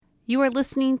You are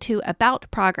listening to About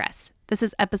Progress. This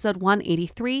is episode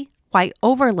 183, Why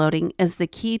Overloading is the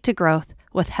Key to Growth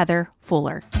with Heather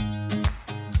Fuller.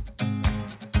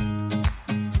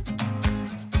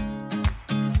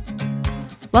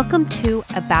 Welcome to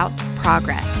About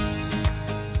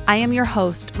Progress. I am your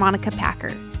host, Monica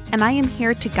Packer, and I am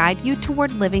here to guide you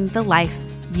toward living the life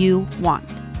you want.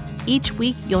 Each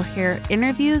week, you'll hear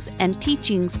interviews and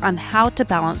teachings on how to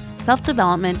balance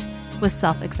self-development with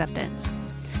self-acceptance.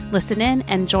 Listen in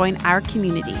and join our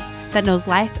community that knows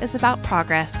life is about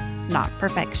progress, not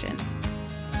perfection.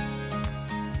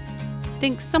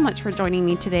 Thanks so much for joining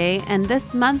me today. And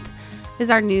this month is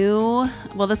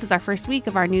this is our first week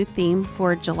of our new theme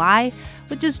for July,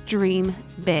 which is Dream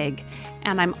Big.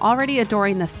 And I'm already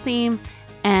adoring this theme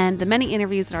and the many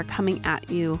interviews that are coming at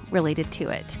you related to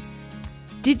it.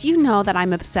 Did you know that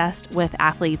I'm obsessed with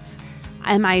athletes?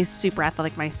 Am I super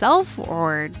athletic myself,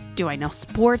 or do I know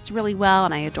sports really well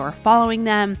and I adore following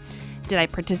them? Did I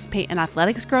participate in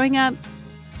athletics growing up?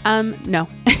 No.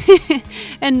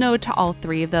 And no to all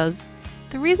three of those.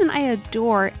 The reason I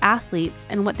adore athletes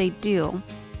and what they do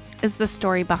is the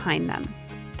story behind them.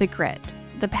 The grit,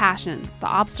 the passion, the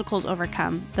obstacles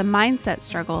overcome, the mindset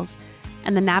struggles,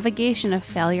 and the navigation of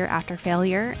failure after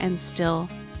failure and still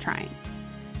trying.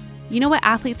 You know what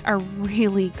athletes are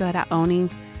really good at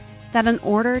owning? That in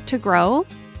order to grow,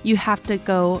 you have to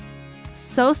go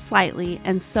so slightly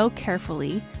and so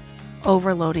carefully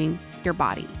overloading your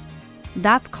body.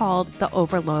 That's called the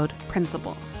overload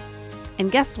principle. And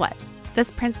guess what?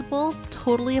 This principle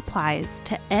totally applies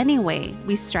to any way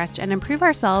we stretch and improve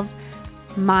ourselves,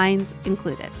 minds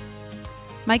included.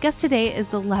 My guest today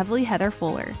is the lovely Heather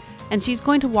Fuller, and she's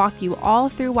going to walk you all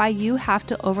through why you have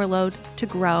to overload to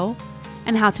grow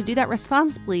and how to do that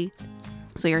responsibly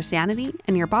so your sanity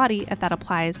and your body, if that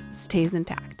applies, stays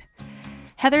intact.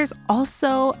 Heather's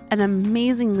also an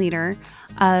amazing leader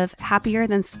of Happier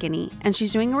Than Skinny, and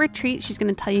she's doing a retreat. She's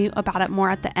going to tell you about it more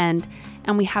at the end,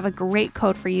 and we have a great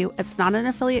code for you. It's not an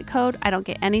affiliate code. I don't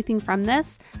get anything from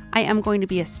this. I am going to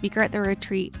be a speaker at the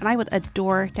retreat, and I would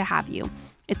adore to have you.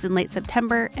 It's in late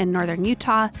September in Northern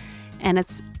Utah, and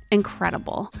it's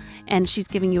incredible. And she's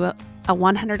giving you a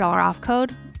 $100 off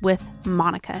code with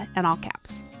Monica in all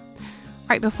caps.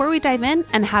 All right, before we dive in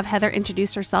and have Heather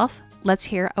introduce herself, let's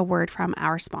hear a word from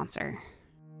our sponsor.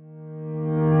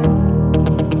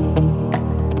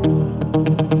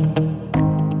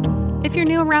 If you're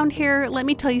new around here, let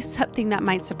me tell you something that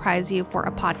might surprise you for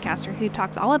a podcaster who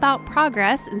talks all about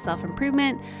progress and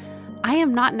self-improvement. I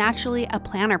am not naturally a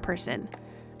planner person.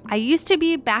 I used to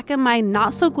be back in my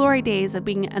not-so-glory days of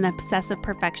being an obsessive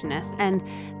perfectionist, and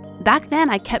back then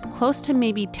I kept close to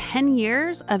maybe 10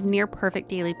 years of near-perfect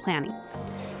daily planning.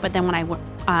 But then when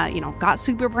I got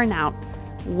super burnt out,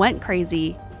 went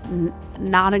crazy,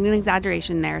 not an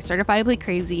exaggeration there, certifiably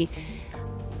crazy,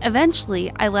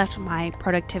 eventually I left my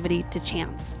productivity to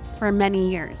chance for many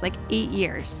years, like 8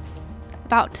 years.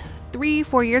 About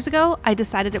 3-4 years ago, I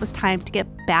decided it was time to get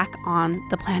back on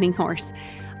the planning horse.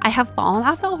 I have fallen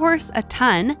off the horse a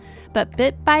ton, but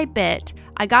bit by bit,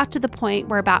 I got to the point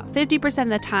where about 50% of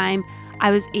the time I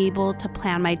was able to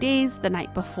plan my days the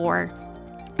night before.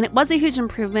 And it was a huge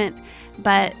improvement,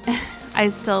 but I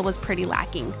still was pretty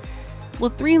lacking.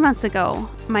 Well, 3 months ago,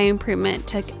 my improvement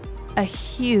took a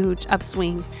huge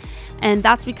upswing, and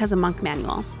that's because of Monk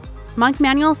Manual. Monk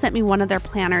Manual sent me one of their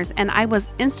planners, and I was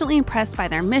instantly impressed by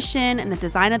their mission and the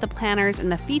design of the planners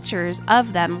and the features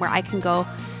of them, where I can go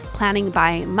planning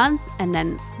by month and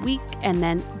then week and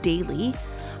then daily.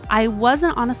 I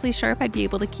wasn't honestly sure if I'd be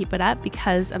able to keep it up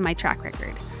because of my track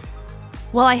record.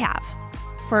 Well, I have.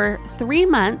 For 3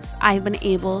 months, I've been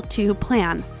able to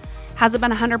plan. Has it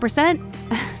been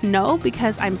 100%? No,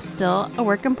 because I'm still a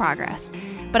work in progress.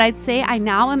 But I'd say I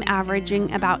now am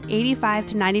averaging about 85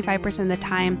 to 95% of the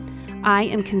time I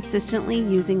am consistently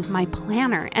using my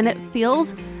planner. And it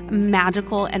feels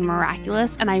magical and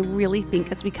miraculous, and I really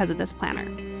think it's because of this planner.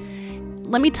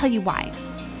 Let me tell you why.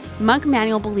 Monk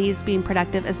Manual believes being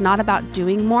productive is not about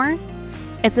doing more.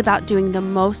 It's about doing the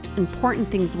most important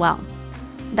things well.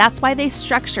 That's why they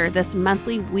structure this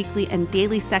monthly, weekly, and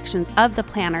daily sections of the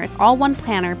planner. It's all one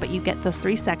planner, but you get those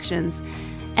 3 sections,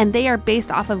 and they are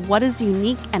based off of what is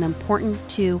unique and important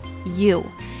to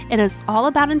you. It is all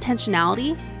about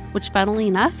intentionality, which funnily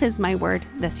enough is my word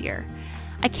this year.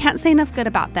 I can't say enough good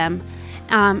about them.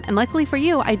 And luckily for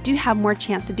you, I do have more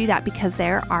chance to do that because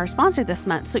they're our sponsor this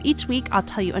month. So each week I'll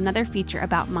tell you another feature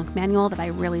about Monk Manual that I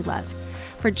really love.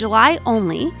 For July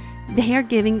only, they are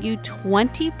giving you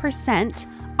 20%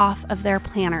 off of their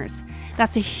planners.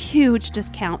 That's a huge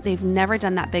discount. They've never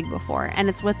done that big before. And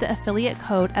it's with the affiliate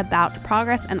code About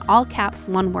Progress, and all caps,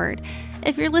 one word.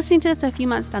 If you're listening to this a few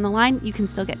months down the line, you can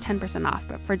still get 10% off,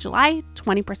 but for July,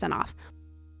 20% off.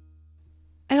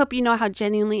 I hope you know how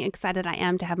genuinely excited I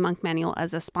am to have Monk Manual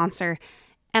as a sponsor.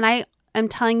 And I am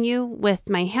telling you with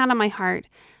my hand on my heart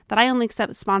that I only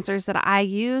accept sponsors that I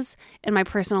use in my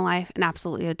personal life and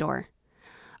absolutely adore.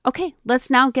 Okay,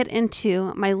 let's now get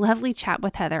into my lovely chat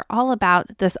with Heather all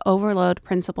about this overload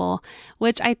principle,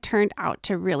 which I turned out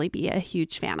to really be a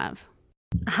huge fan of.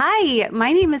 Hi,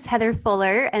 my name is Heather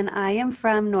Fuller, and I am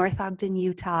from North Ogden,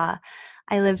 Utah.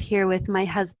 I live here with my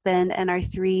husband and our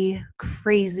three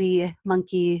crazy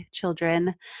monkey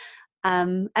children.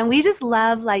 And we just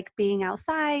love being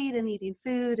outside and eating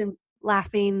food and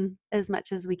laughing as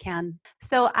much as we can.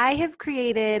 So I have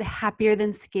created Happier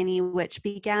Than Skinny, which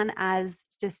began as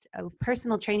just a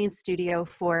personal training studio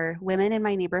for women in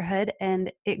my neighborhood.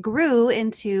 And it grew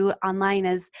into online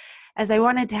as I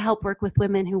wanted to help work with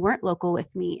women who weren't local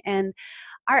with me. And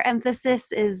our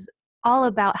emphasis is all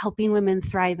about helping women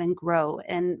thrive and grow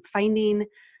and finding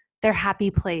their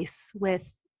happy place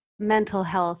with mental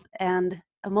health and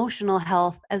emotional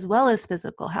health as well as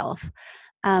physical health.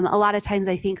 A lot of times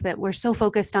I think that we're so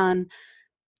focused on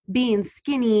being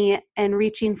skinny and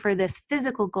reaching for this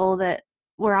physical goal that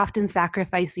we're often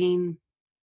sacrificing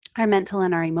our mental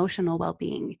and our emotional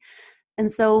well-being.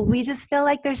 And so we just feel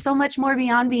like there's so much more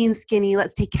beyond being skinny.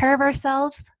 Let's take care of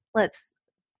ourselves. Let's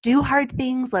do hard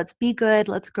things. Let's be good.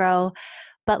 Let's grow.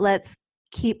 But let's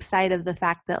keep sight of the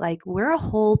fact that we're a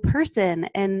whole person,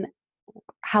 and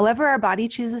however our body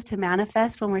chooses to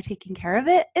manifest when we're taking care of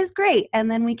it is great.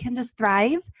 And then we can just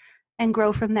thrive and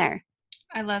grow from there.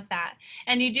 I love that.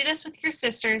 And you do this with your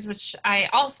sisters, which I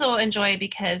also enjoy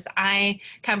because I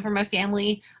come from a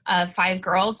family of 5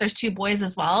 girls. There's 2 boys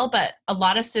as well, but a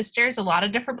lot of sisters, a lot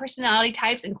of different personality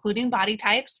types, including body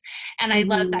types. And I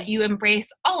love that you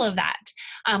embrace all of that.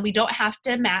 We don't have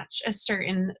to match a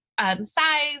certain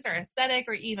size or aesthetic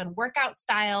or even workout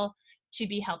style to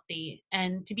be healthy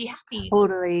and to be happy.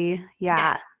 Totally.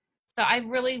 Yeah. Yes. So I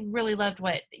really, really loved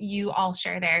what you all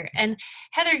share there. And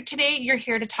Heather, today you're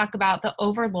here to talk about the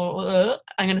overload.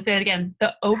 I'm going to say it again,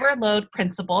 the overload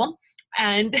principle.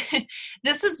 And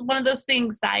this is one of those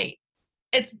things that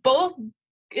it's both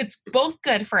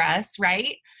good for us,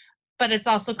 right? But it's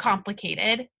also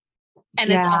complicated and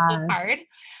it's also Yeah. hard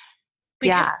because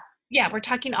Yeah. yeah, we're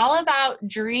talking all about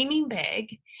dreaming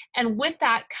big. And with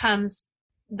that comes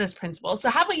this principle. So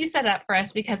how about you set it up for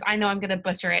us, because I know I'm going to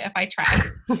butcher it if I try.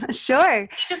 Sure.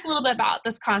 Teach us a little bit about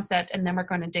this concept, and then we're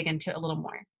going to dig into it a little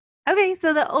more. Okay,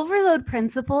 so the overload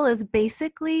principle is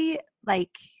basically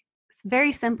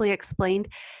very simply explained,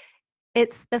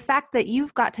 it's the fact that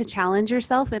you've got to challenge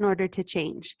yourself in order to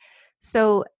change.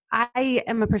 So I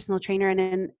am a personal trainer,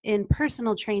 and in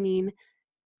personal training,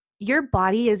 your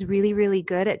body is really, really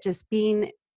good at just being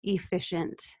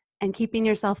efficient and keeping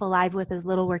yourself alive with as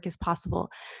little work as possible.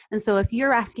 And so if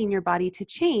you're asking your body to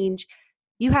change,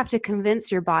 you have to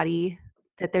convince your body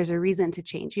that there's a reason to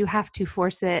change. You have to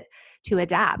force it to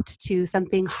adapt to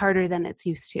something harder than it's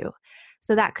used to.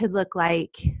 So that could look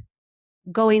like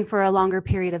going for a longer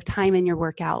period of time in your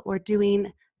workout, or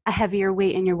doing a heavier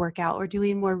weight in your workout, or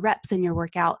doing more reps in your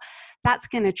workout. That's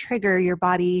going to trigger your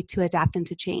body to adapt and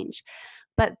to change.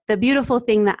 But the beautiful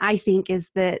thing that I think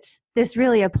is that this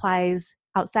really applies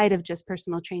outside of just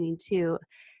personal training too.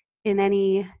 In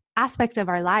any aspect of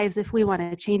our lives, if we want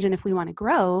to change and if we want to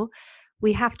grow,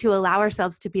 we have to allow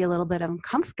ourselves to be a little bit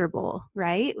uncomfortable,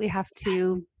 right? We have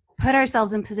to put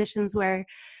ourselves in positions where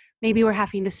maybe we're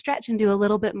having to stretch and do a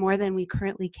little bit more than we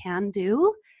currently can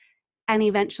do. And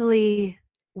eventually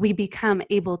we become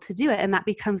able to do it, and that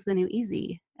becomes the new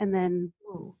easy. And then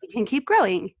we can keep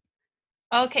growing.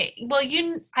 Okay. Well,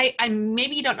 I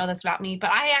maybe you don't know this about me,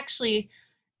 but I actually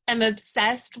am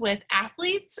obsessed with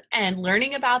athletes and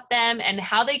learning about them and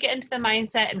how they get into the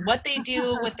mindset and what they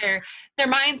do with their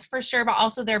minds for sure, but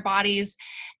also their bodies.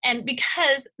 And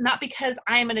not because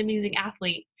I'm an amazing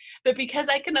athlete, but because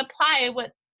I can apply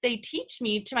what they teach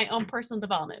me to my own personal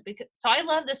development. So I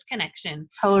love this connection.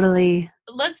 Totally.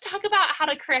 Let's talk about how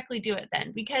to correctly do it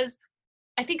then, because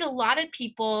I think a lot of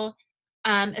people,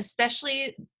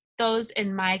 especially those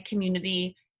in my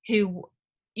community who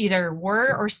either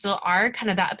were or still are kind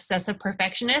of that obsessive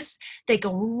perfectionist, they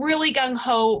go really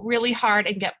gung-ho, really hard,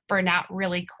 and get burned out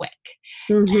really quick.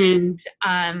 Mm-hmm.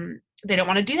 And they don't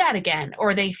want to do that again,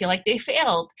 or they feel like they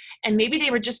failed. And maybe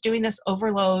they were just doing this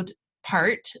overload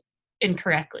part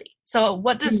incorrectly. So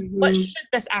what Mm-hmm. should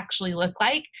this actually look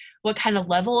like? What kind of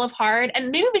level of hard?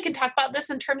 And maybe we can talk about this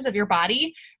in terms of your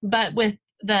body, but with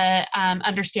the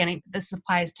understanding this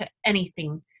applies to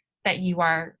anything that you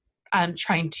are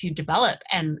trying to develop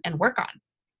and work on.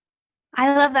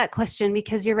 I love that question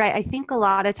because you're right. I think a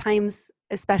lot of times,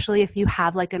 especially if you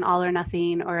have like an all or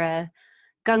nothing or a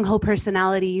gung ho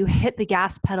personality, you hit the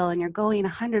gas pedal and you're going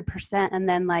 100%. And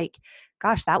then, like,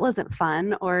 gosh, that wasn't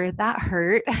fun or that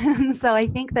hurt. And so I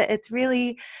think that it's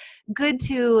really good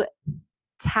to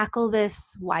tackle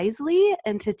this wisely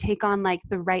and to take on like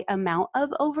the right amount of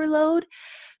overload.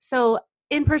 So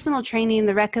in personal training,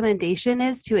 the recommendation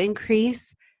is to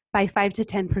increase by 5 to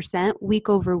 10% week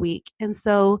over week. And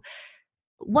so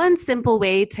one simple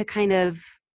way to kind of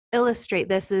illustrate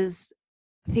this is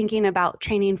thinking about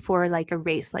training for like a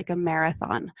race, like a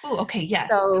marathon. Oh, okay.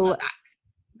 Yes. I love So that.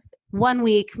 one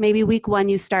week, maybe week one,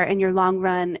 you start and your long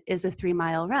run is a 3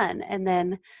 mile run. And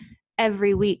then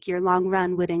every week, your long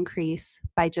run would increase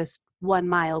by just 1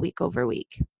 mile week over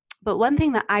week. But one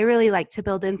thing that I really like to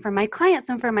build in for my clients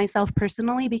and for myself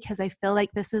personally, because I feel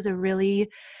like this is a really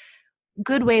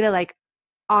good way to like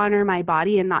honor my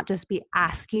body and not just be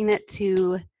asking it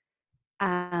to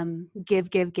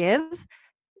give,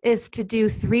 is to do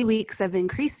 3 weeks of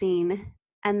increasing.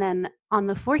 And then on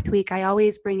the fourth week, I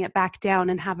always bring it back down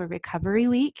and have a recovery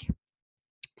week.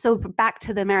 So back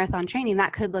to the marathon training,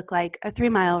 that could look like a 3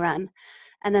 mile run.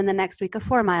 And then the next week, a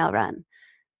 4 mile run.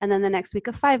 And then the next week,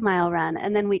 a 5 mile run.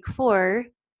 And then week four,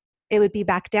 it would be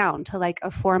back down to like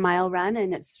a 4 mile run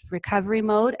and it's recovery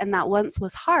mode. And that once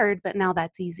was hard, but now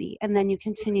that's easy. And then you Yeah, I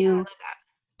continue love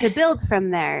that. to build from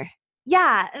there.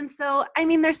 Yeah. And so, I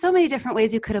mean, there's so many different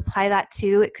ways you could apply that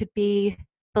too. It could be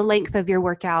the length of your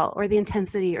workout or the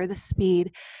intensity or the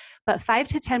speed, but 5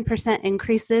 to 10%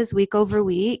 increases week over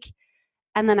week.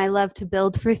 And then I love to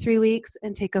build for 3 weeks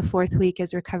and take a fourth week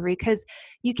as recovery because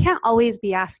you can't always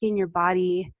be asking your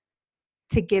body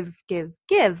to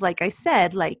give. Like I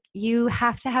said, like you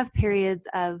have to have periods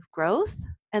of growth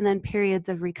and then periods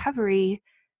of recovery.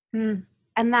 Mm,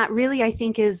 And that really, I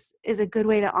think, is a good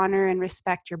way to honor and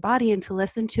respect your body and to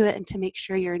listen to it and to make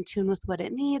sure you're in tune with what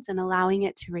it needs and allowing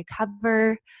it to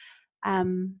recover,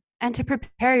 and to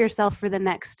prepare yourself for the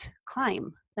next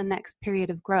climb, the next period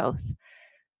of growth.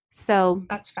 So,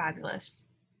 that's fabulous.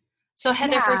 So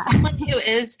Heather, for yeah. someone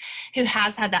who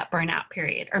has had that burnout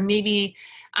period, or maybe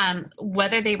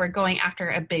whether they were going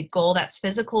after a big goal that's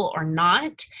physical or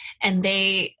not, and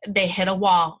they hit a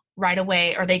wall right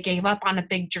away, or they gave up on a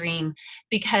big dream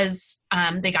because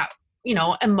they got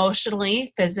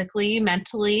emotionally, physically,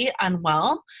 mentally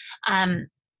unwell. Um,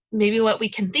 Maybe what we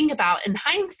can think about in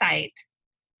hindsight: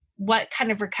 what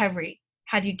kind of recovery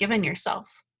had you given yourself?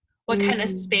 What kind of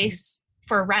Mm, space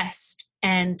for rest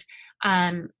and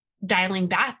um, dialing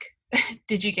back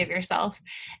did you give yourself?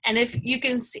 And if you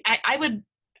can see, I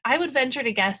would venture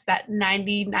to guess that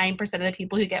 99% of the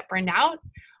people who get burned out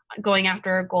going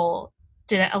after a goal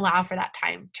didn't allow for that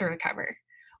time to recover,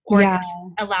 or yeah,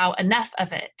 couldn't allow enough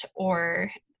of it,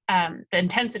 or the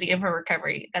intensity of a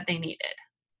recovery that they needed.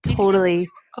 Do you think that's totally.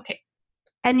 okay?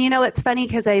 And it's funny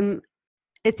because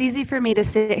it's easy for me to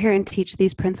sit here and teach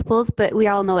these principles, but we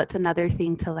all know it's another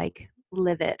thing to like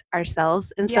live it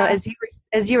ourselves. And so Yeah,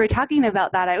 as you were talking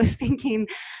about that, I was thinking,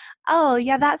 oh,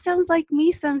 yeah, that sounds like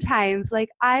me sometimes. Like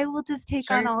I will just take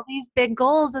on sure. all these big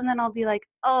goals and then I'll be like,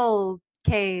 oh,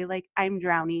 okay, like I'm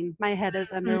drowning. My head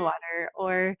is underwater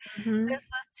or Mm-hmm. this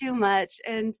was too much.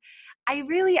 And I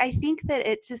think that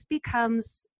it just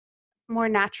becomes more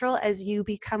natural as you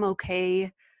become more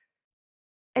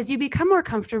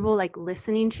comfortable like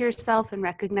listening to yourself and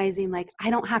recognizing like I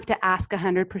don't have to ask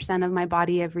 100% of my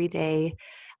body every day.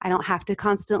 I don't have to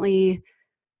constantly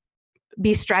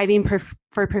be striving for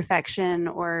perfection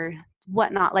or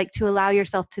whatnot, like to allow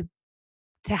yourself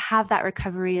to have that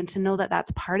recovery and to know that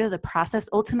that's part of the process.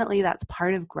 Ultimately, that's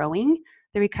part of growing.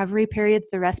 The recovery periods,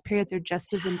 the rest periods are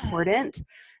just as Yeah, important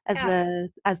as yeah.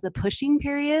 the pushing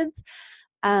periods.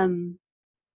 um,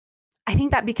 I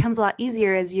think that becomes a lot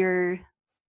easier as you're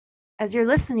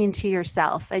listening to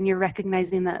yourself and you're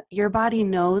recognizing that your body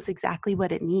knows exactly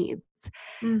what it needs.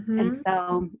 And Mm-hmm.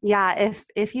 so, yeah,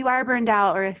 if you are burned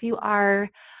out or if you are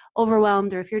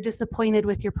overwhelmed or if you're disappointed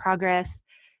with your progress,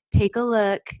 take a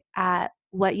look at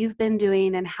what you've been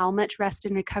doing and how much rest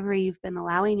and recovery you've been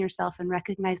allowing yourself and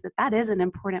recognize that that is an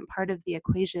important part of the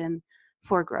equation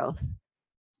for growth.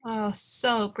 Oh,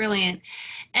 so brilliant.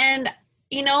 And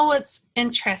you know what's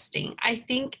interesting? I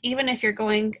think even if you're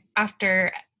going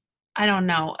after, I don't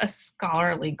know, a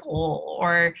scholarly goal,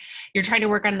 or you're trying to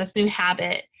work on this new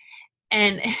habit,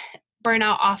 and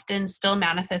burnout often still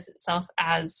manifests itself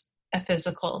as a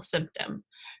physical symptom,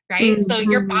 right? So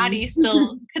your body Mhm.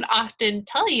 still can often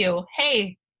tell you,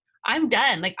 hey, I'm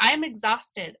done. Like, I'm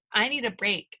exhausted. I need a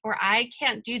break, or I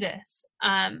can't do this.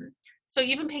 So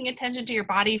even paying attention to your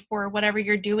body for whatever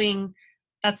you're doing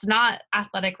that's not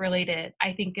athletic related,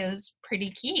 I think is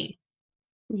pretty key.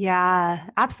 Yeah,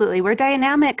 absolutely. We're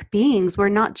dynamic beings. We're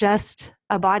not just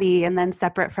a body, and then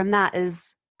separate from that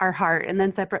is our heart, and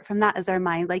then separate from that is our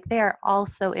mind. Like they are all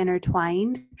so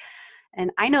intertwined.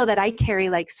 And I know that I carry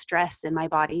like stress in my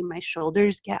body. My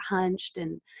shoulders get hunched,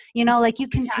 and like Yeah.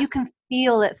 you can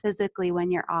feel it physically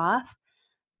when you're off.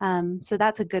 So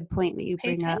that's a good point that you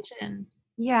Pay bring up. attention.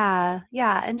 Yeah,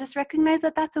 yeah, and just recognize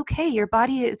that that's okay. Your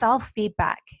body, it's all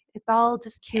feedback. It's all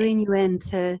just Okay. cueing you in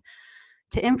to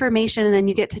information, and then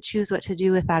you get to choose what to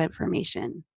do with that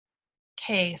information.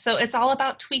 Okay, so it's all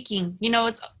about tweaking.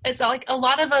 It's like a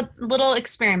lot of little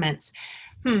experiments.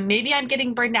 Maybe I'm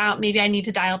getting burned out. Maybe I need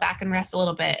to dial back and rest a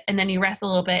little bit. And then you rest a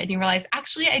little bit and you realize,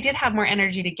 actually, I did have more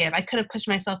energy to give. I could have pushed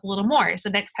myself a little more.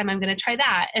 So next time I'm going to try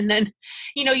that. And then,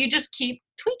 you just keep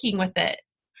tweaking with it.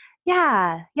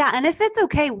 Yeah, yeah, and if it's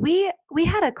okay, we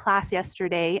had a class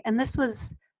yesterday, and this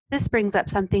brings up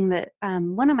something that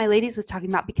one of my ladies was talking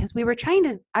about, because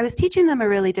I was teaching them a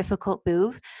really difficult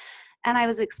move, and I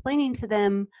was explaining to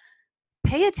them,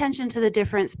 pay attention to the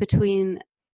difference between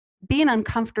being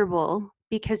uncomfortable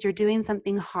because you're doing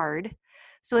something hard.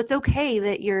 So it's okay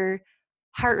that your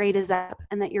heart rate is up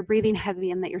and that you're breathing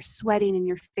heavy and that you're sweating and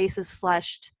your face is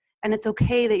flushed. And it's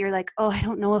okay that you're like, oh, I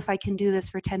don't know if I can do this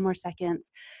for 10 more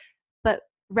seconds. But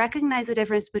recognize the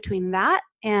difference between that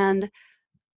and,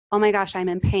 oh my gosh, I'm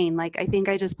in pain. Like, I think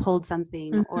I just pulled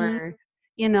something, Mm-hmm. or,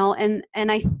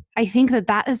 and I think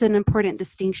that is an important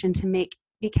distinction to make,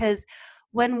 because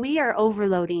when we are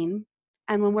overloading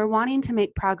and when we're wanting to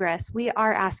make progress, we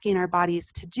are asking our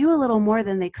bodies to do a little more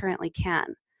than they currently can,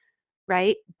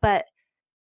 right? But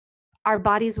our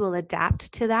bodies will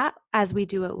adapt to that as we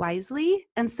do it wisely.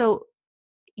 And so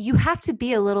you have to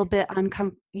be a little bit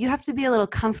you have to be a little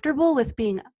comfortable with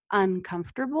being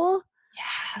uncomfortable.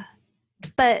 Yeah.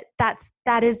 But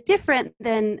that is different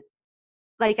than,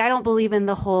 like, I don't believe in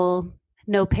the whole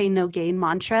no pain no gain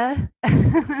mantra.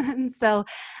 And so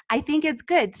I think it's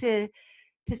good to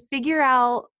figure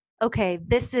out, okay,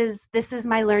 this is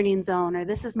my learning zone, or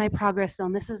this is my progress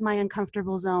zone, this is my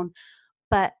uncomfortable zone,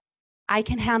 but I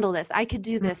can handle this. I could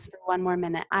do this for one more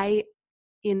minute. Like,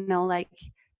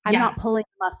 I'm Yeah. not pulling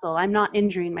muscle. I'm not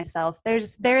injuring myself. There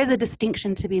is a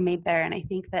distinction to be made there. And I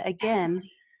think that, again,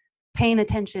 paying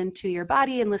attention to your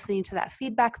body and listening to that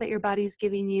feedback that your body's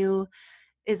giving you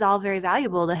is all very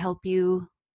valuable to help you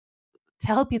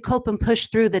cope and push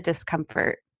through the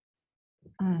discomfort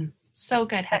So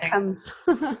good, that Heather. comes.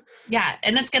 Yeah.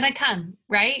 And it's going to come,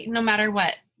 right? No matter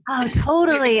what. Oh,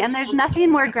 totally. And there's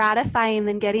nothing more gratifying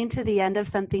than getting to the end of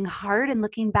something hard and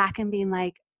looking back and being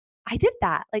like, I did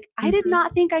that. Like, I did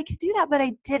not think I could do that, but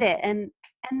I did it. And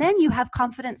then you have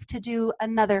confidence to do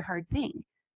another hard thing.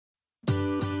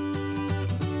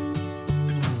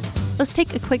 Let's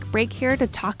take a quick break here to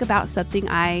talk about something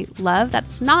I love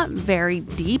that's not very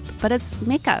deep, but it's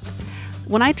makeup.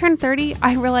 When I turned 30,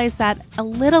 I realized that a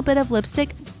little bit of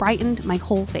lipstick brightened my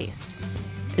whole face.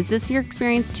 Is this your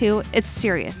experience too? It's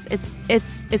serious.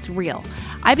 It's real.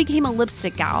 I became a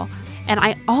lipstick gal, and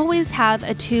I always have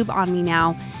a tube on me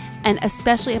now, and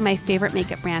especially in my favorite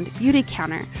makeup brand, Beauty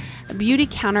Counter. Beauty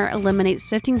Counter eliminates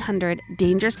 1,500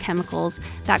 dangerous chemicals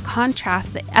that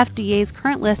contrast the FDA's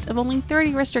current list of only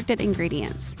 30 restricted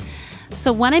ingredients.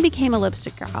 So when I became a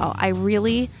lipstick girl, I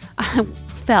really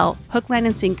fell hook, line,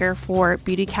 and sinker for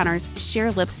Beauty Counter's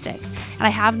sheer lipstick. And I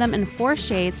have them in 4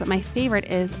 shades, but my favorite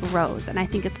is Rose. And I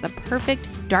think it's the perfect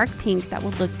dark pink that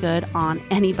would look good on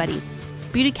anybody.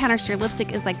 Beauty Counter sheer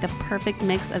lipstick is like the perfect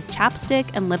mix of chapstick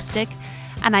and lipstick.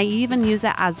 And I even use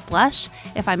it as blush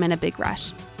if I'm in a big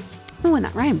rush. Oh, and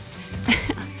that rhymes.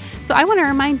 So I want to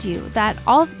remind you that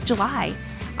all of July,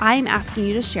 I'm asking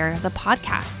you to share the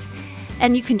podcast.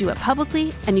 And you can do it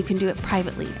publicly and you can do it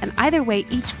privately. And either way,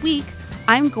 each week,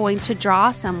 I'm going to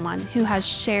draw someone who has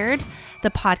shared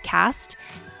the podcast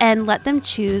and let them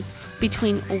choose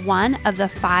between one of the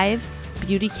 5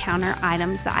 Beauty Counter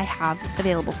items that I have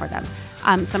available for them.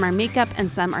 Some are makeup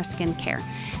and some are skincare.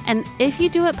 And if you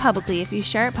do it publicly, if you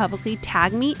share it publicly,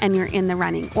 tag me and you're in the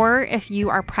running. Or if you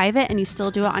are private and you still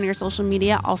do it on your social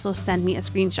media, also send me a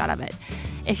screenshot of it.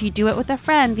 If you do it with a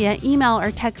friend via email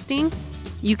or texting,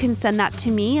 you can send that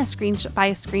to me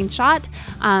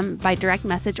by direct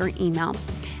message or email.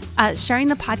 Sharing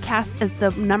the podcast is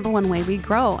the number one way we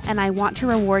grow, and I want to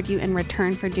reward you in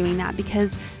return for doing that,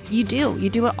 because you do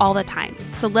it all the time.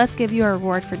 So let's give you a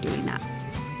reward for doing that.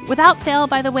 Without fail,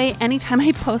 by the way, anytime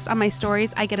I post on my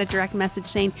stories, I get a direct message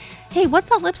saying, hey, what's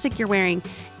that lipstick you're wearing?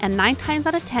 And 9 times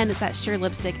out of 10, it's that sheer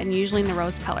lipstick, and usually in the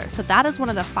rose color. So that is one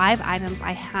of the 5 items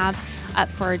I have up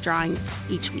for a drawing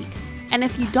each week. And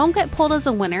if you don't get pulled as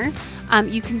a winner,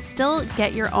 you can still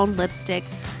get your own lipstick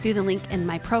through the link in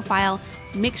my profile.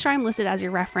 Make sure I'm listed as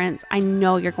your reference. I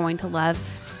know you're going to love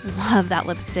that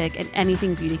lipstick and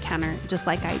anything Beauty Counter, just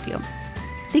like I do.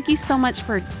 Thank you so much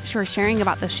for sharing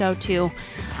about the show too.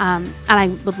 And I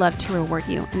would love to reward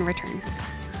you in return.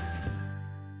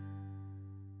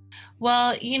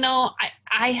 Well,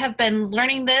 I have been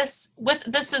learning this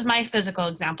is my physical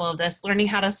example of this, learning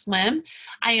how to swim.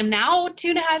 I am now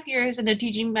 2.5 years into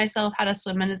teaching myself how to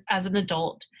swim as an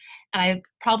adult. And I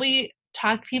probably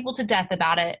talked people to death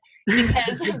about it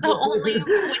because the only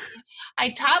way I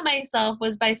taught myself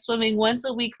was by swimming once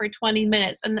a week for 20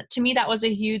 minutes. And to me, that was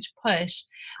a huge push.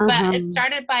 But it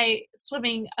started by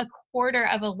swimming a quarter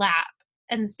of a lap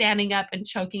and standing up and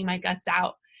choking my guts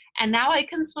out. And now I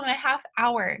can swim a half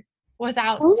hour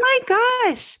without Oh my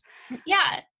gosh.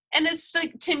 Yeah. And it's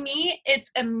like, to me,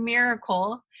 it's a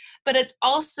miracle, but it's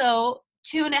also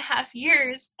 2.5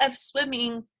 years of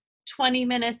swimming 20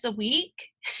 minutes a week.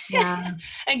 Yeah.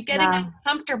 And getting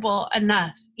uncomfortable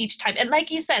enough each time. And like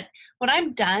you said, when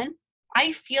I'm done,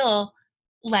 I feel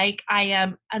like I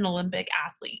am an Olympic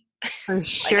athlete. For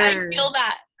sure. I feel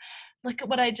that. Look at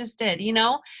what I just did,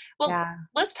 Well,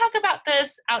 let's talk about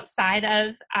this outside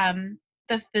of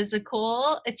the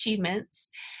physical achievements.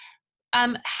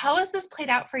 How has this played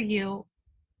out for you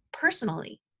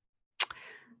personally?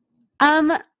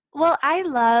 Well, I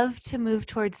love to move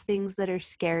towards things that are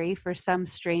scary for some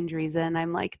strange reason.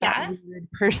 I'm like that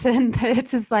weird person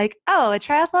that is like, oh, a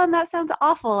triathlon, that sounds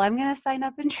awful. I'm going to sign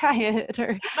up and try it.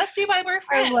 Or must be why we're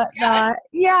friends.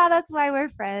 Yeah, that's why we're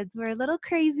friends. We're a little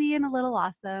crazy and a little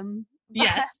awesome.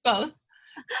 Yes, both.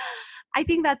 I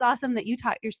think that's awesome that you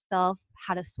taught yourself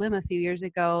how to swim a few years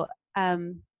ago.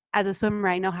 As a swimmer,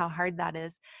 I know how hard that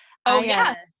is.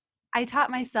 I taught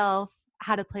myself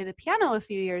how to play the piano a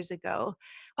few years ago.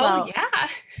 Well,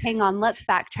 hang on, let's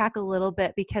backtrack a little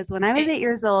bit, because when I was 8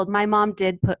 years old, my mom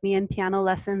did put me in piano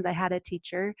lessons. I had a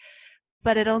teacher,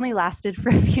 but it only lasted for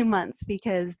a few months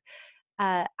because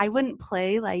I wouldn't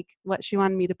play like what she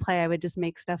wanted me to play. I would just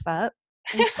make stuff up.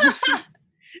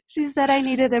 She said I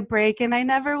needed a break, and I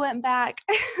never went back.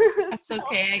 That's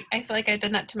okay. I feel like I've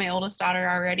done that to my oldest daughter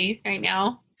already right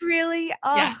now. Really?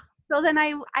 Oh, yeah. So then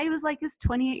I was like this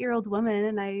 28-year-old woman,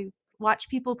 and I watch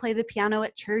people play the piano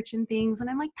at church and things, and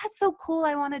I'm like, that's so cool.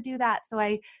 I want to do that. So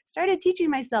I started teaching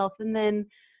myself, and then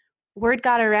word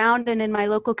got around, and in my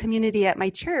local community at my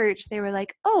church, they were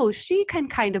like, oh, she can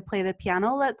kind of play the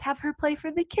piano. Let's have her play for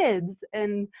the kids.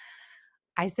 And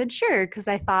I said, sure, because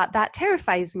I thought that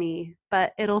terrifies me,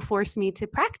 but it'll force me to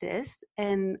practice,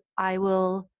 and I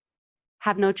will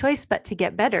have no choice but to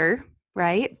get better,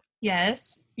 right?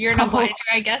 Yes. You're an obliger,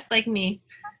 I guess, like me.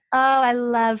 Oh, I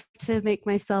love to make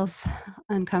myself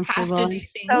uncomfortable. Have to do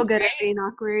things, so good at being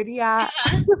awkward. Yeah.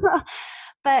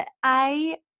 But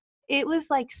it was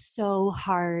like so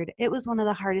hard. It was one of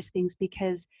the hardest things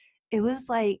because it was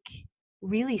like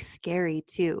really scary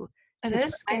too. It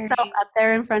is scary. Myself up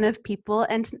there in front of people.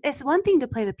 And it's one thing to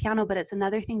play the piano, but it's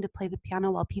another thing to play the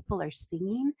piano while people are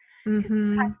singing. Because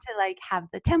you have to like have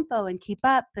the tempo and keep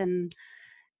up, and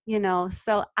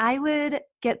so I would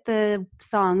get the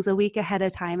songs a week ahead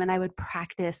of time, and I would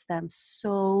practice them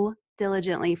so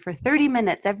diligently for 30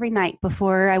 minutes every night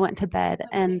before I went to bed.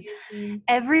 And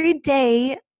every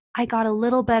day I got a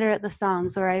little better at the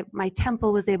songs, or my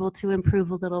tempo was able to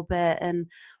improve a little bit, and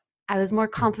I was more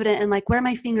confident in like where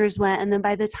my fingers went. And then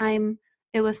by the time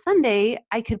it was Sunday,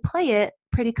 I could play it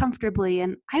pretty comfortably.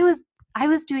 And I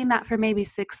was doing that for maybe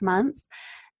 6 months.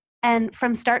 And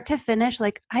from start to finish,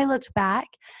 like I looked back,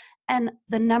 and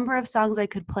the number of songs I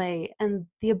could play, and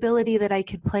the ability that I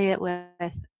could play it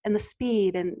with, and the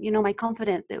speed, and my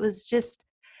confidence, it was just,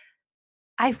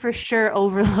 I for sure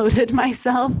overloaded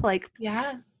myself. Like,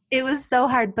 yeah, it was so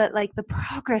hard, but like the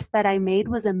progress that I made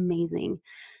was amazing.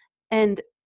 And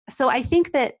so I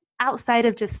think that outside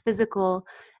of just physical,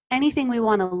 anything we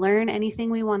want to learn, anything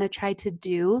we want to try to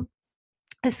do,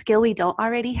 a skill we don't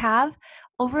already have,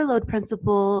 overload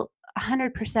principle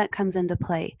 100% comes into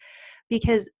play,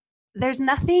 because there's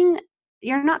nothing,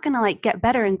 you're not going to like get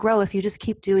better and grow if you just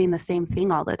keep doing the same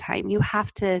thing all the time. You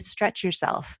have to stretch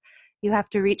yourself. You have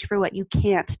to reach for what you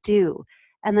can't do.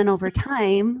 And then over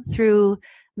time, through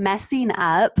messing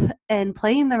up and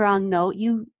playing the wrong note,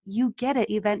 you get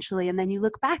it eventually. And then you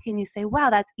look back and you say,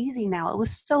 wow, that's easy now. It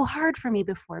was so hard for me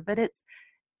before, but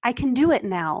I can do it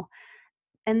now.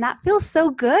 And that feels so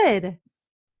good.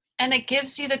 And it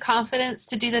gives you the confidence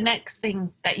to do the next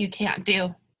thing that you can't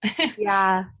do.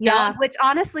 Yeah. Which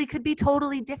honestly could be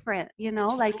totally different,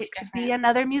 like it could be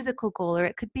another musical goal, or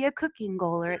it could be a cooking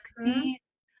goal, or it could be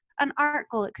an art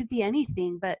goal. It could be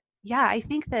anything. But yeah, I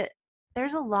think that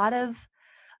there's a lot of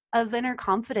inner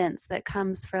confidence that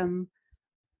comes from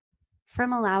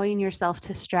allowing yourself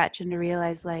to stretch and to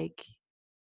realize like,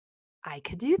 I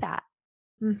could do that.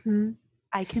 Mm-hmm.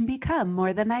 I can become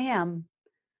more than I am.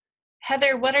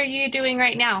 Heather, what are you doing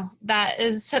right now that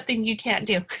is something you can't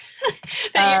do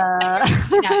that Uh,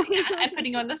 you're looking at? Yeah, I'm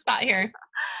putting you on the spot here.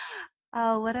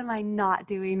 oh, what am I not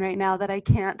doing right now that I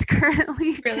can't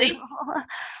currently do? Really? Well,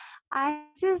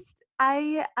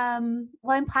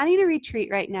 I'm planning a retreat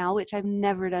right now, which I've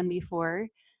never done before.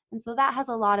 And so that has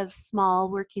a lot of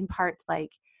small working parts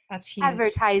like That's huge.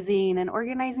 advertising and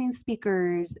organizing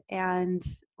speakers and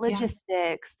Yeah.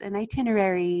 logistics and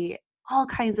itinerary, all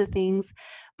kinds of things.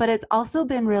 But it's also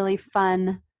been really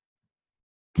fun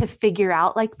to figure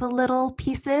out like the little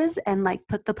pieces and like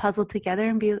put the puzzle together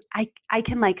and be I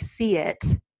can like see it.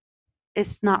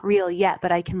 It's not real yet,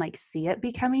 but I can like see it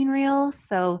becoming real.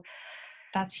 So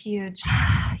That's huge.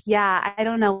 yeah, I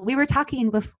don't know. We were talking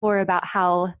before about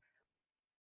how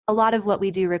a lot of what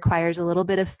we do requires a little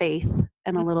bit of faith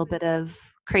and a little bit of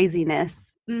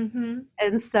craziness. Mm-hmm.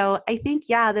 And so I think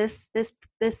yeah, this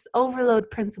overload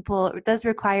principle does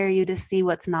require you to see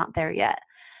what's not there yet,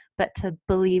 but to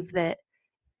believe that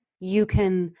you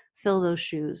can fill those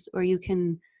shoes or you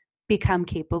can become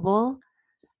capable.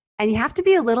 And you have to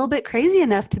be a little bit crazy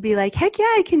enough to be like, heck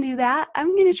yeah, I can do that.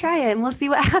 I'm going to try it and we'll see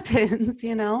what happens,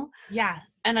 you know? Yeah.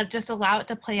 And just allow it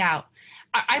to play out.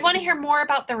 I want to hear more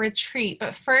about the retreat,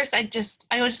 but first I just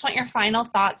want your final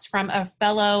thoughts from a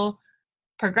fellow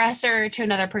progressor to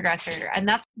another progressor. And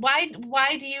that's why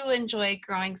do you enjoy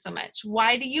growing so much?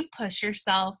 Why do you push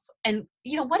yourself? And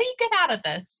what do you get out of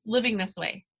this living this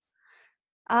way?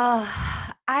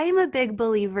 I'm a big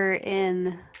believer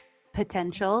in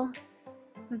potential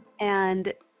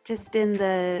and just in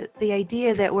the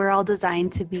idea that we're all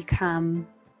designed to become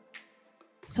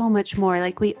so much more.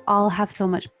 Like we all have so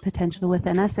much potential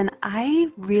within us. And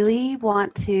I really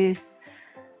want to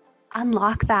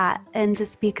unlock that and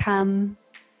just become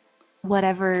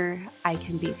whatever I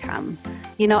can become,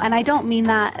 and I don't mean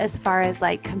that as far as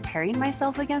like comparing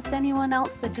myself against anyone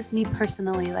else, but just me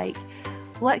personally, like,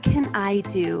 what can I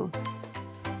do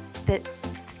that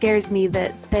scares me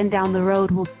that then down the road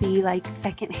will be like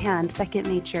second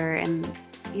nature? And,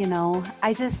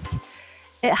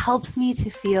 it helps me to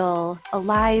feel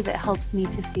alive. It helps me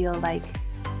to feel like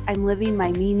I'm living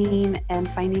my meaning and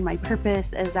finding my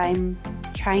purpose as I'm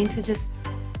trying to just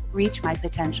reach my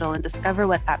potential and discover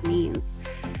what that means.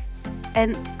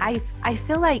 And I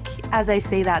feel like as I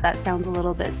say that sounds a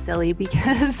little bit silly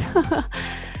because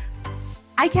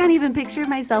I can't even picture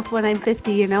myself when I'm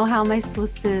 50, how am I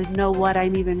supposed to know what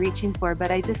I'm even reaching for?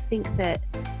 But I just think that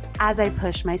as I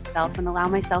push myself and allow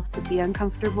myself to be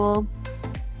uncomfortable,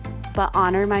 but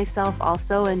honor myself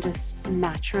also and just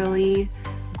naturally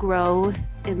grow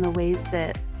in the ways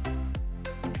that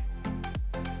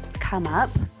come up.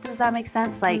 Does that make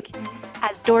sense? Like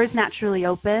as doors naturally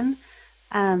open,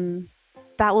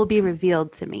 that will be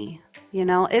revealed to me.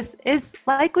 It's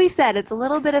like we said, it's a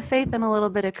little bit of faith and a little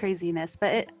bit of craziness,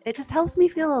 but it just helps me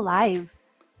feel alive.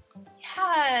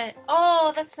 Yeah.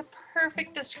 Oh, that's the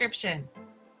perfect description.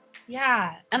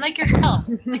 Yeah. And like yourself,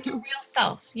 like your real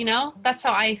self, that's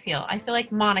how I feel. I feel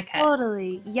like Monica.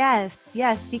 Totally. Yes,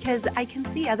 because I can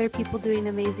see other people doing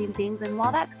amazing things. And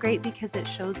while that's great because it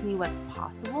shows me what's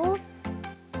possible,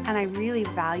 and I really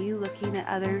value looking at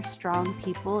other strong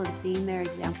people and seeing their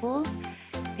examples,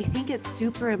 I think it's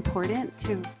super important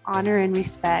to honor and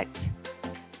respect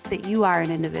that you are an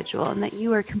individual and that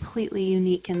you are completely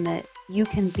unique and that you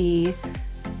can be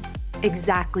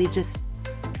exactly just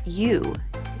you.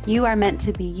 You are meant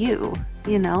to be you,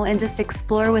 and just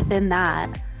explore within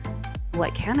that.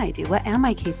 What can I do? What am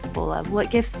I capable of?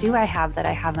 What gifts do I have that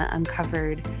I haven't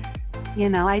uncovered?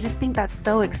 I just think that's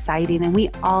so exciting and we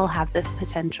all have this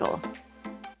potential.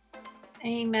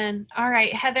 Amen. All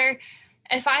right, Heather,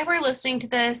 if I were listening to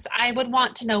this, I would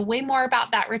want to know way more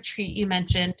about that retreat you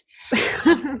mentioned.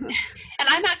 And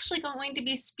I'm actually going to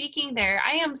be speaking there.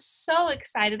 I am so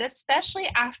excited, especially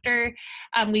after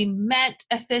we met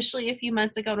officially a few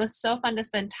months ago. It was so fun to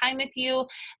spend time with you.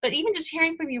 But even just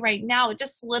hearing from you right now, it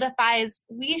just solidifies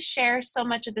we share so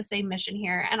much of the same mission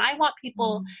here. And I want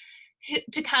people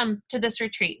to come to this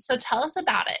retreat. So tell us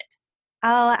about it.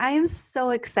 Oh, I am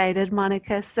so excited,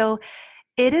 Monica. So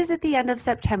it is at the end of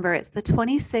September. It's the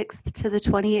 26th to the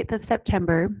 28th of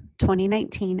September,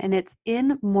 2019, and it's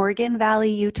in Morgan Valley,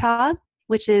 Utah,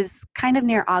 which is kind of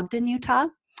near Ogden, Utah.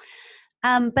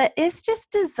 But it's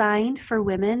just designed for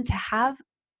women to have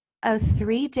a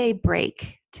 3-day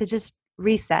break to just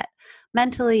reset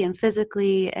mentally and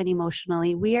physically and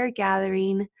emotionally. We are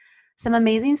gathering some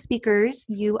amazing speakers.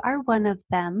 You are one of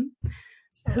them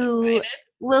So who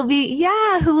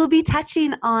excited. who will be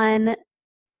touching on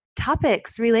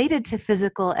topics related to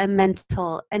physical and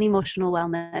mental and emotional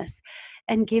wellness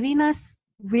and giving us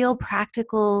real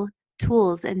practical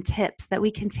tools and tips that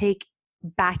we can take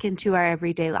back into our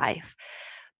everyday life.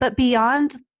 But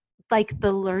beyond like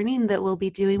the learning that we'll be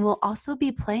doing, we'll also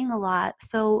be playing a lot.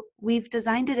 So we've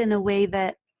designed it in a way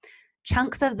that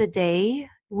chunks of the day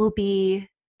will be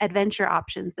adventure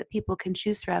options that people can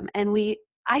choose from. And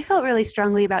I felt really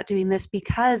strongly about doing this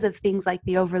because of things like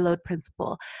the overload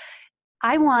principle.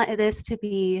 I want this to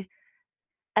be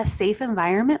a safe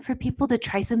environment for people to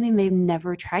try something they've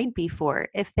never tried before.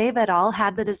 If they've at all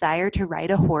had the desire to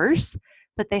ride a horse,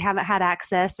 but they haven't had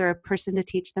access or a person to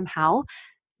teach them how,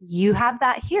 you have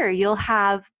that here. You'll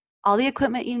have all the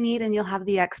equipment you need and you'll have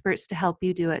the experts to help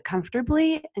you do it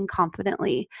comfortably and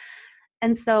confidently.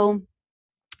 And so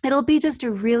it'll be just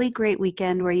a really great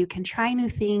weekend where you can try new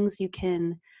things, you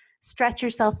can stretch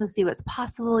yourself and see what's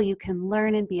possible, you can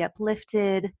learn and be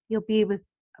uplifted. You'll be with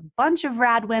a bunch of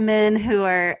rad women who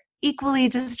are equally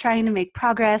just trying to make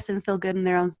progress and feel good in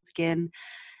their own skin.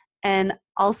 And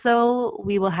also,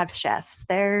 we will have chefs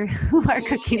there who are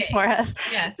cooking for us.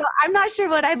 Yes. So I'm not sure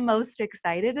what I'm most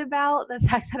excited about, the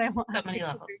fact that I want So to many keep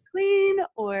levels. it clean,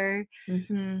 or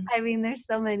Mm-hmm. I mean, there's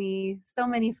so many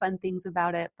fun things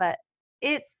about it, but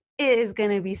it is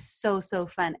going to be so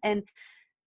fun. And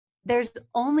there's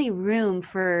only room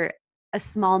for a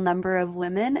small number of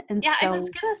women. And Yeah, I so was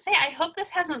going to say, I hope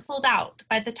this hasn't sold out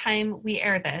by the time we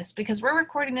air this, because we're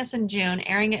recording this in June,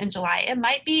 airing it in July. It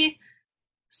might be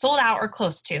sold out or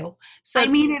close to. So I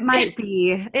mean, it might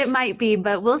be,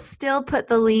 but we'll still put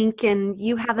the link, and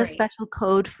you have a Great. special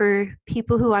code for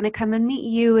people who want to come and meet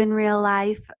you in real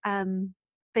life.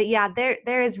 But yeah,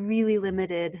 there is really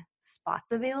limited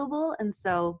spots available. And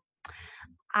so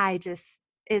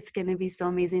it's going to be so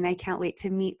amazing. I can't wait to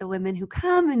meet the women who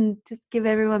come and just give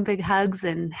everyone big hugs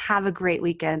and have a great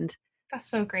weekend. That's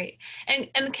so great. And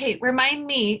Kate, remind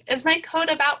me, is my code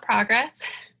about progress?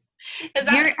 Is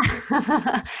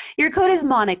that Your code is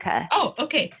Monica. Oh,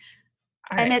 okay.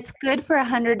 All And right. it's good for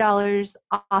 $100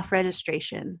 off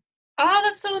registration. Oh,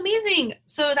 that's so amazing.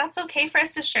 So that's okay for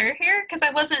us to share here? Because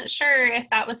I wasn't sure if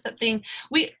that was something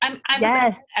I was Yes,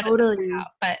 edit this part totally. out,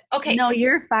 but okay. No,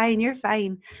 you're fine. You're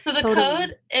fine. So the Totally.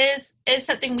 code is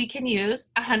something we can use,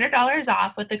 $100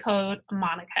 off with the code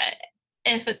Monica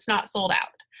if it's not sold out.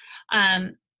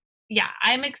 Yeah,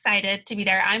 I'm excited to be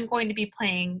there. I'm going to be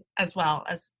playing as well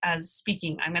as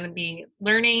speaking. I'm going to be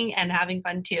learning and having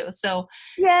fun too. So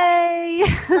Yay!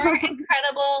 you're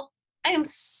incredible. I am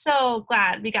so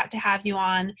glad we got to have you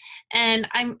on, and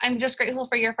I'm just grateful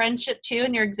for your friendship too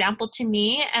and your example to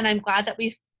me. And I'm glad that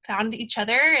we've found each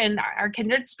other and our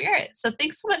kindred spirit. So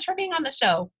thanks so much for being on the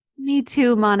show. Me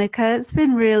too, Monica. It's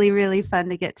been really, really fun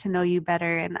to get to know you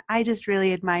better. And I just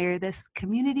really admire this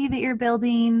community that you're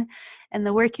building and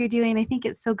the work you're doing. I think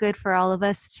it's so good for all of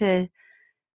us to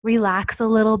relax a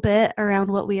little bit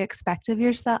around what we expect of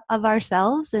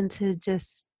ourselves and to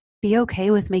just be okay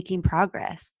with making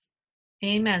progress.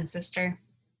 Amen, sister.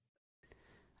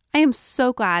 I am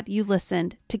so glad you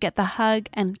listened to get the hug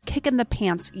and kick in the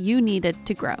pants you needed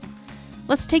to grow.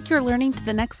 Let's take your learning to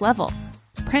the next level.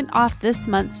 Print off this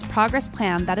month's progress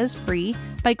plan that is free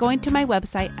by going to my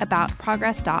website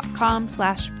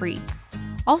aboutprogress.com/free.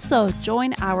 Also,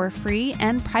 join our free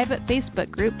and private Facebook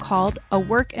group called A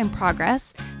Work in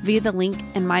Progress via the link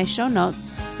in my show notes,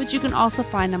 which you can also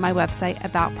find on my website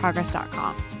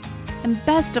aboutprogress.com. And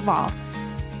best of all,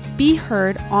 be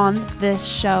heard on this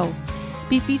show.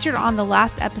 Be featured on the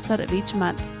last episode of each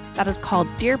month that is called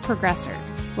Dear Progressor,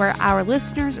 where our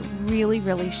listeners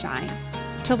really shine.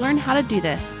 To learn how to do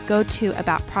this, go to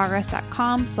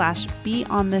aboutprogress.com/be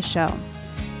on the show.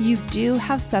 You do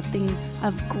have something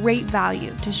of great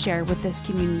value to share with this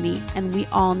community, and we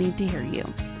all need to hear you.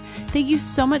 Thank you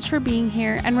so much for being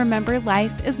here, and remember,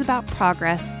 life is about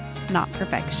progress, not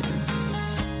perfection.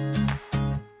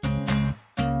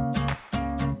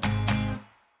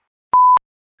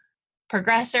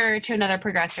 Progressor to another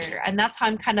progressor. And that's how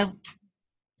I'm kind of,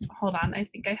 hold on, I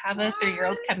think I have a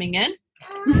 3-year-old coming in.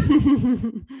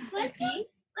 Let's just say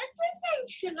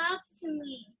shut up to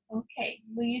me. Okay,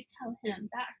 will you tell him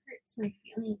that hurts my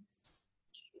feelings?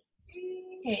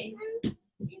 Okay.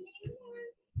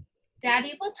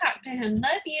 Daddy will talk to him.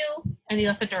 Love you. And he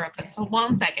left the door open. So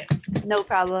 1 second. No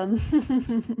problem.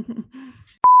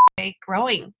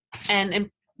 Growing. And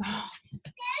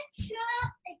Shut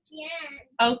up again.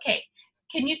 okay.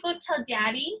 Can you go tell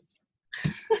Daddy?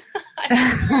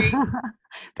 I'm sorry.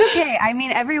 It's okay. I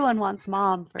mean, everyone wants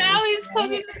mom first. Now he's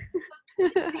closing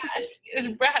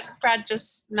Brad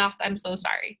just mouthed, I'm so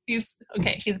sorry. He's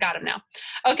okay. He's got him now.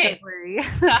 Okay. Don't worry.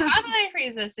 So how do I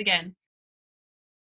phrase this again?